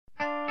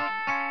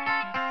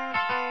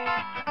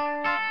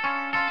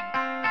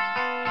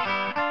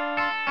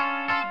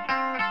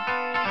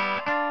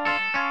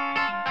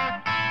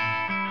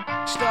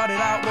started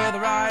out with the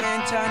right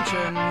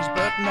intentions,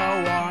 but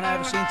no one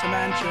ever seemed to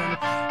mention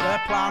the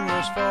plan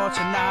was for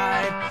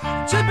tonight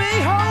to be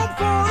home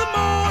for the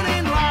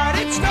morning light.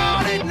 It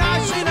started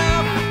nice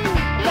enough.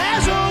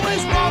 There's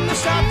always one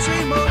that's had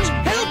too much.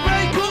 He'll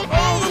break up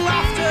all the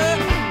laughter.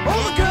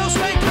 All the girls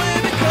stay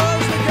clear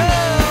because the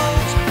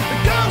girls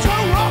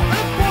know what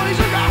the boys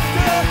are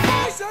after.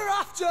 Boys are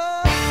after.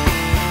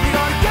 You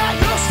gotta get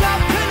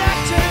yourself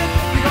connected.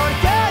 You gotta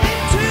get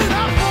into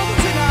that bubble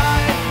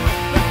tonight.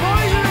 The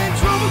boys are in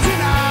trouble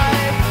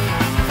tonight.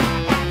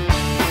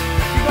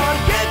 You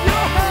gotta give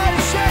your head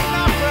a shake,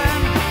 my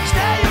friend.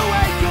 Stay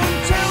awake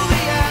until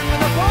the end.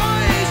 And the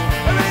boys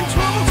are in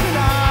trouble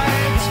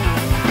tonight.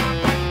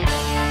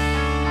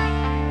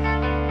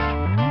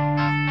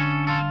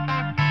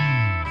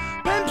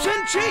 Pimps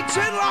and cheats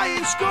and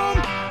lying scum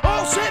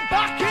all sit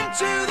back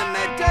into the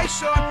midday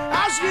sun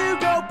as you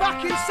go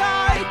back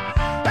inside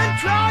and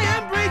try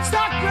and bridge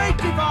that great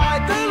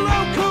divide. The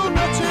local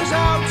nutter's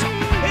out.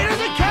 He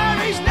doesn't care,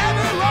 he's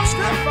never lost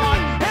a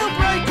fight. He'll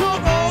break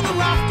up all the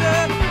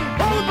laughter.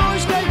 All the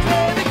boys stay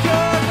clear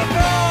because the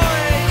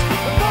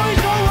boys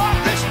know what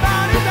this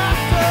man is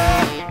after.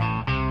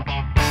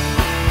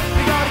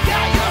 You gotta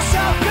get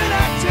yourself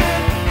connected.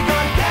 You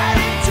gotta get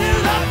into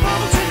that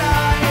bubble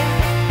tonight.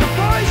 The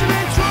boys are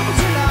in trouble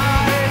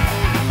tonight.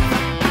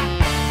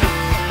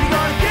 You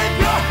gotta give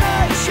your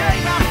head a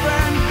shake, my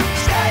friend.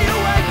 Stay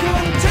awake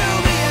until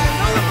the end.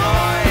 All the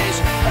boys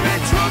are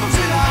in trouble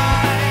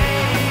tonight.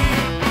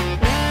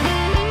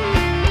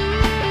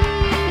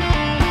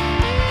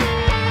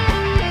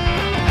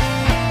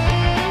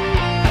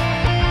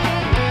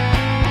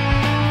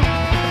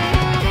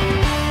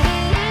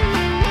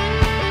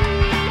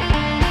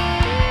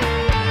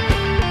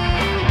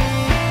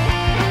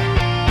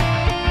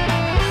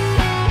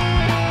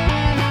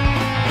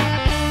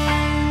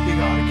 You gotta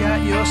get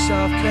yourself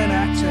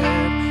connected.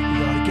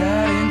 You gotta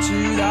get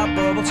into that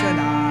bubble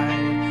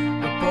tonight.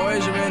 The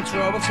boys are in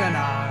trouble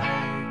tonight.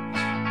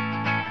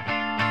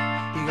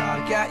 You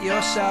gotta get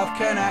yourself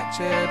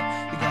connected.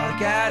 You gotta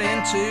get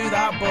into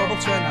that bubble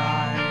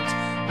tonight.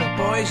 The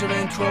boys are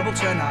in trouble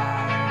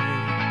tonight.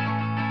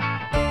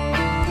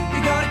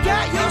 You gotta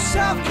get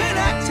yourself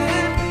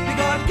connected. You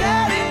gotta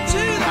get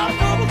into that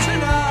bubble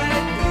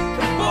tonight.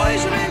 The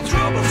boys are in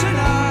trouble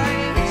tonight.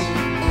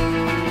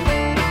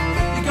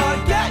 You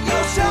gotta get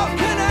yourself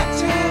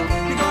connected.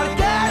 You gotta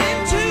get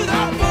into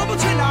that bubble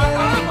tonight.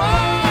 All the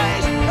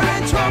boys are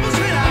in trouble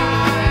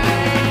tonight.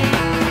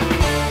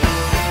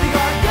 You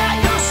gotta get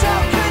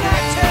yourself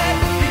connected.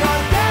 You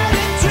gotta get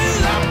into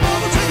that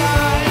bubble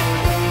tonight.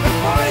 The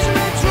boys are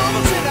in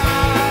trouble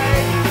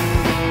tonight.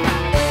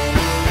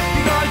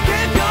 You gotta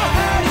give your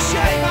head a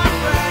shake, my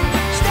friend.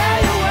 Stay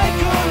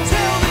awake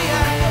until the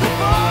end. The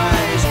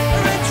boys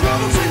are in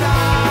trouble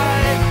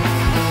tonight.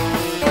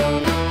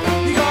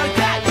 You gotta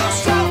get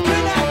yourself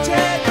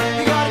connected.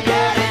 You gotta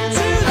get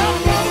into that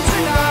bubble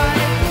tonight.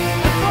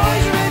 The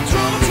boys are in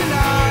trouble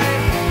tonight.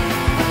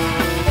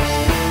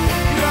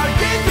 You gotta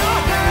give your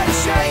head a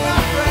shake,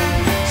 my friend.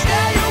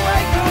 Stay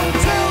awake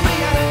until the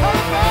end. Oh,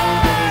 the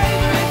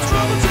boys are in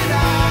trouble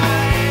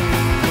tonight.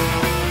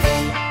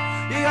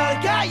 You gotta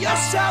get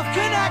yourself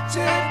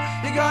connected.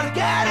 You gotta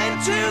get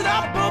into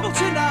that bubble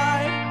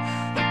tonight.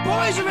 The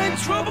boys are in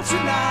trouble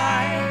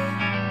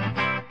tonight.